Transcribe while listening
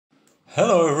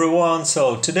Hello everyone,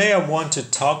 so today I want to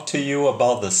talk to you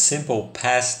about the simple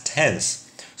past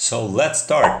tense. So let's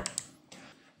start.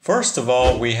 First of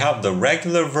all, we have the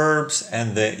regular verbs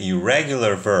and the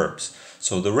irregular verbs.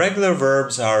 So the regular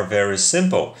verbs are very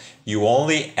simple. You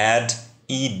only add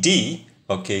ed.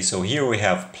 Okay, so here we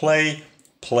have play,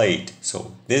 played.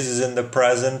 So this is in the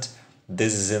present,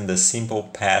 this is in the simple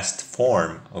past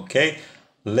form. Okay,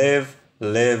 live,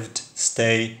 lived,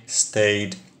 stay,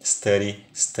 stayed, study,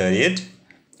 studied,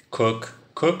 cook,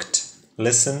 cooked,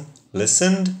 listen,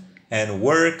 listened, and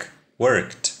work,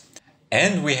 worked.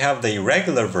 And we have the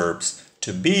irregular verbs.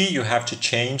 To be, you have to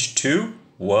change to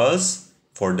was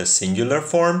for the singular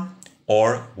form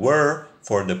or were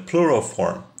for the plural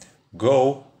form.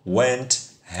 Go,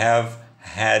 went, have,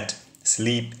 had,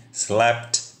 sleep,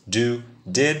 slept, do,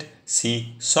 did,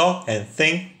 see, saw, and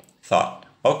think, thought.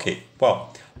 Okay,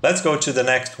 well, let's go to the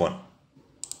next one.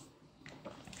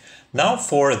 Now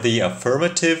for the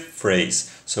affirmative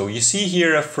phrase. So you see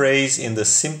here a phrase in the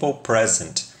simple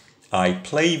present. I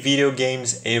play video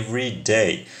games every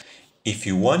day. If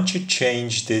you want to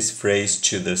change this phrase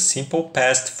to the simple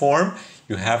past form,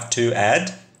 you have to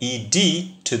add ed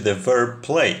to the verb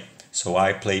play. So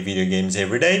I play video games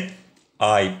every day.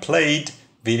 I played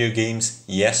video games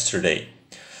yesterday.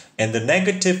 And the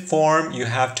negative form you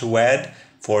have to add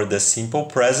for the simple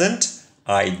present.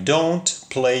 I don't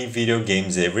play video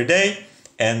games every day.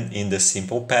 And in the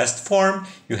simple past form,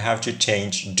 you have to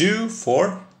change do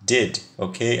for did.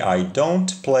 Okay, I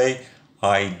don't play,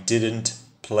 I didn't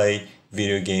play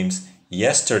video games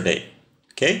yesterday.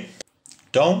 Okay,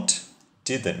 don't,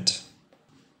 didn't.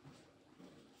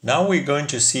 Now we're going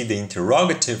to see the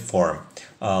interrogative form.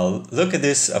 Look at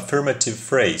this affirmative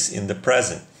phrase in the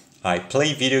present. I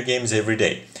play video games every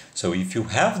day. So if you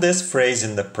have this phrase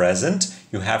in the present,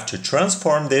 you have to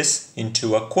transform this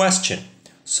into a question.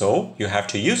 So you have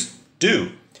to use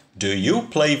do. Do you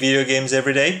play video games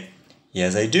every day?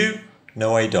 Yes, I do.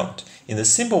 No, I don't. In the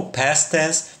simple past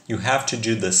tense, you have to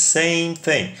do the same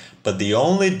thing, but the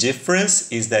only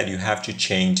difference is that you have to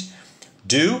change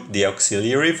do, the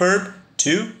auxiliary verb,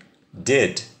 to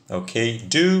did. Okay,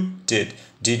 do, did.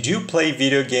 Did you play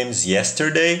video games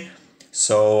yesterday?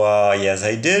 So, yes,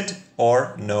 I did,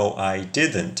 or no, I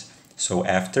didn't. So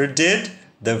after did,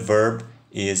 the verb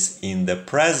is in the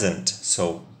present.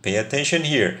 So pay attention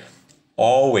here.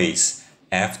 Always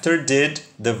after did,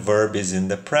 the verb is in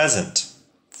the present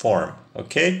form.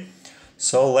 Okay?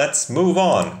 So let's move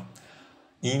on.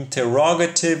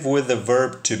 Interrogative with the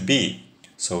verb to be.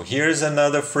 So here's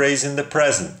another phrase in the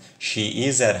present. She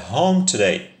is at home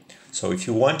today. So if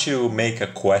you want to make a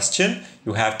question,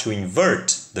 you have to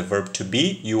invert the verb to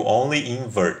be. You only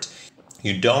invert.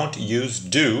 You don't use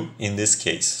do in this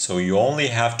case. So you only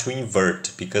have to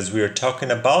invert because we are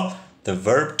talking about the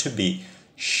verb to be.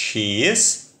 She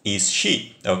is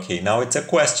she? Okay, now it's a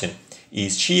question.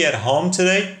 Is she at home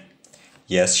today?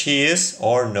 Yes, she is,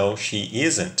 or no, she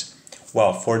isn't.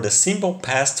 Well, for the simple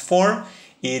past form,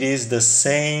 it is the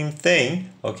same thing.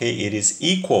 Okay, it is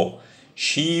equal.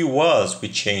 She was, we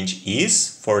change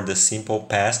is for the simple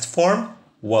past form,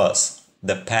 was.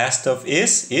 The past of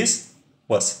is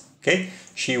was. Okay,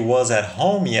 she was at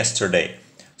home yesterday.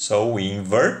 So we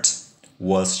invert.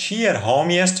 Was she at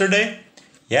home yesterday?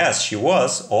 Yes, she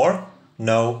was, or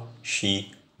no,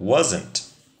 she wasn't.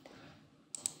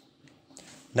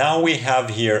 Now we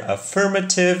have here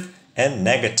affirmative and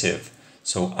negative.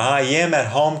 So I am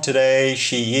at home today,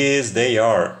 she is, they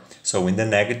are. So in the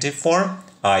negative form,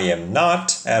 I am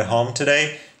not at home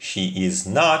today, she is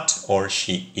not or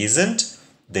she isn't,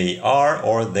 they are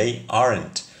or they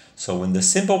aren't. So in the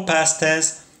simple past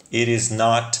tense, it is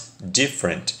not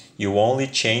different. You only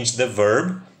change the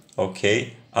verb.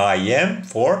 Okay, I am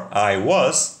for I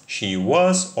was, she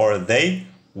was, or they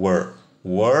were.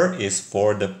 Were is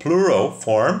for the plural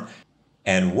form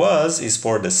and was is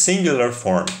for the singular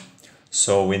form.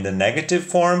 So in the negative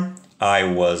form, I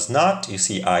was not, you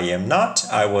see I am not,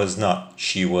 I was not,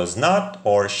 she was not,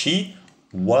 or she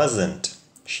wasn't.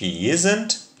 She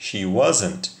isn't, she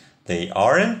wasn't. They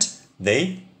aren't,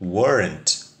 they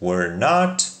weren't. Were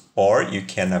not, or you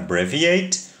can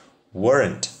abbreviate,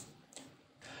 weren't.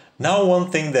 Now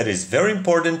one thing that is very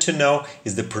important to know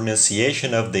is the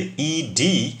pronunciation of the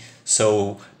ed.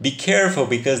 So be careful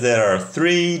because there are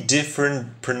 3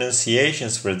 different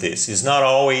pronunciations for this. It's not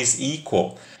always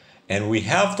equal. And we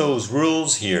have those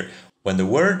rules here. When the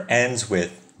word ends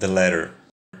with the letter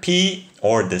P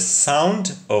or the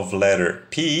sound of letter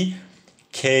P,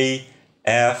 K,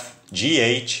 F, G,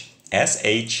 H, S,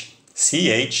 H, C,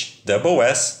 H, double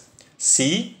S,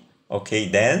 C, okay,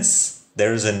 dance.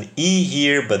 There's an E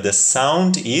here, but the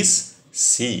sound is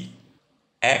C.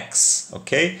 X,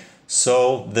 okay?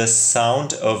 So the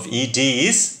sound of ED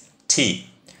is T.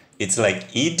 It's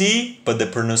like ED, but the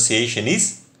pronunciation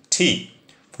is T.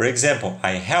 For example,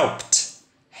 I helped,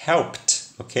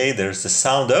 okay? There's the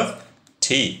sound of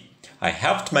T. I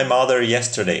helped my mother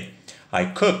yesterday. I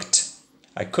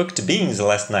cooked beans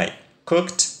last night.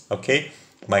 Cooked, okay?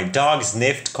 My dog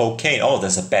sniffed cocaine. Oh,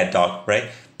 that's a bad dog, right?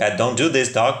 Bad, don't do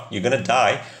this, dog. You're gonna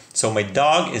die. So my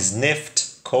dog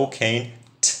sniffed cocaine.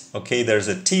 Okay, there's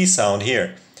a T sound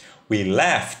here. We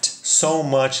laughed so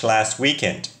much last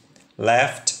weekend.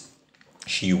 Laughed.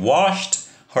 She washed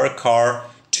her car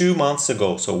 2 months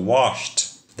ago. So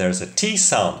washed. There's a T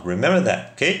sound. Remember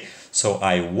that, okay? So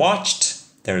I watched.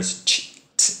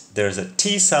 There's a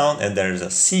T sound and there's a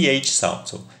CH sound.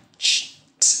 So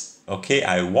okay,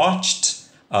 I watched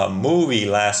a movie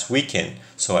last weekend.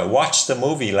 So I watched the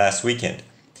movie last weekend.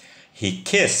 He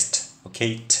kissed.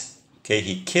 Okay,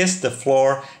 he kissed the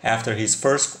floor after his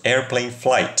first airplane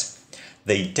flight.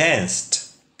 They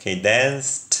danced. Okay,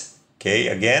 danced. Okay,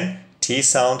 again, T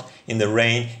sound in the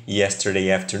rain yesterday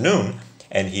afternoon.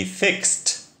 And he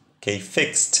fixed. Okay,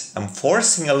 fixed. I'm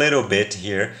forcing a little bit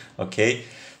here. Okay,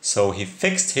 so he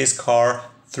fixed his car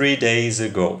 3 days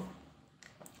ago.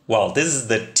 Well, this is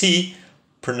the T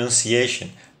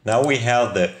pronunciation. Now we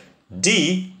have the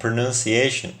D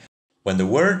pronunciation. When the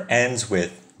word ends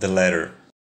with the letter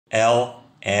L,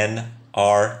 N,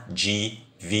 R, G,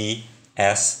 V,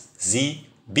 S, Z,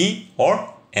 B,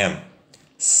 or M.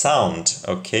 Sound,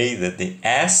 okay, the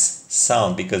S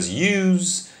sound, because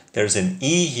use, there's an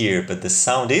E here, but the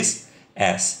sound is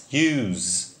S.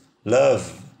 Use,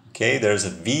 love, okay, there's a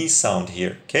V sound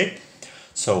here, okay.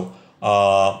 So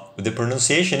the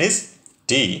pronunciation is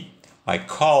D. I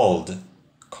called,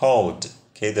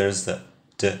 okay, there's the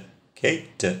D, okay,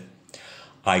 D.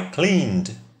 I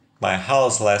cleaned my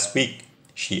house last week.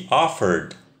 She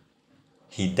offered.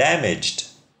 He damaged.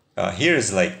 Here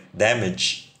is like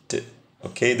damaged.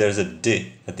 Okay, there's a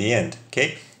D at the end.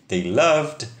 Okay, they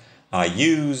loved. I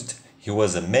used. He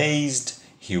was amazed.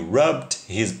 He rubbed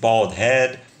his bald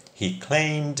head. He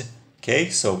claimed. Okay,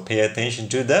 so pay attention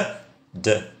to the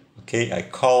D. Okay, I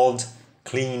called,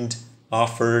 cleaned,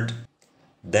 offered,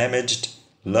 damaged,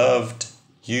 loved,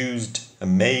 used,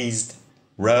 amazed,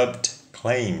 rubbed,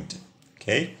 claimed.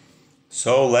 Okay,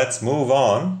 so let's move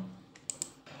on.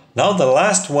 Now the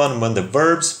last one, when the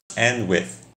verbs end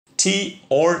with T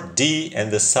or D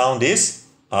and the sound is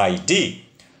ID.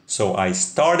 So I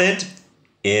started,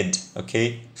 id,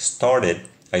 okay, started.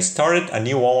 I started a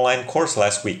new online course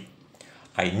last week.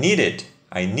 I needed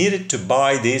to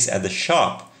buy this at the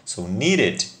shop. So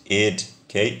needed, id,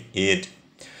 okay, id.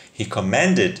 He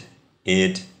commanded,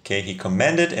 id, okay, he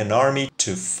commanded an army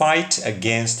to fight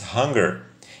against hunger.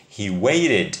 He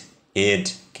waited,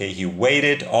 id, okay, he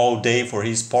waited all day for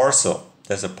his parcel.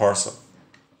 That's a parcel.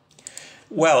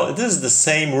 Well, this is the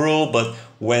same rule, but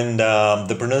when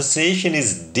the pronunciation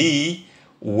is D,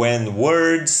 when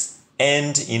words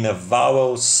end in a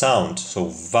vowel sound. So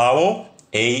vowel,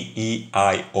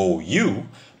 A-E-I-O-U.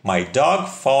 My dog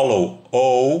follow,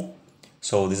 O.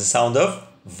 So this is the sound of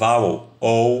vowel,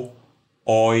 O,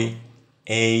 Oi,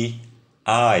 A,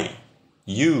 I,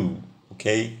 U.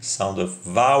 Okay, sound of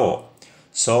vowel.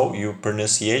 So your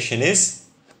pronunciation is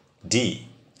D,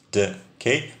 D.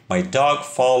 Okay, my dog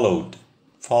followed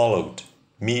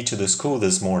me to the school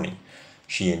this morning.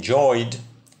 She enjoyed,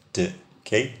 D,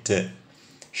 okay, D.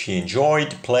 She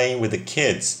enjoyed playing with the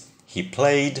kids. He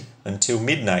played until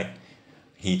midnight.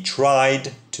 He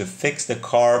tried to fix the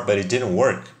car, but it didn't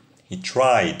work. He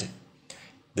tried.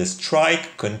 The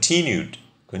strike continued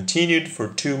for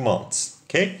 2 months.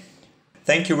 Okay?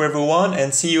 Thank you everyone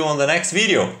and see you on the next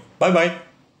video. Bye bye.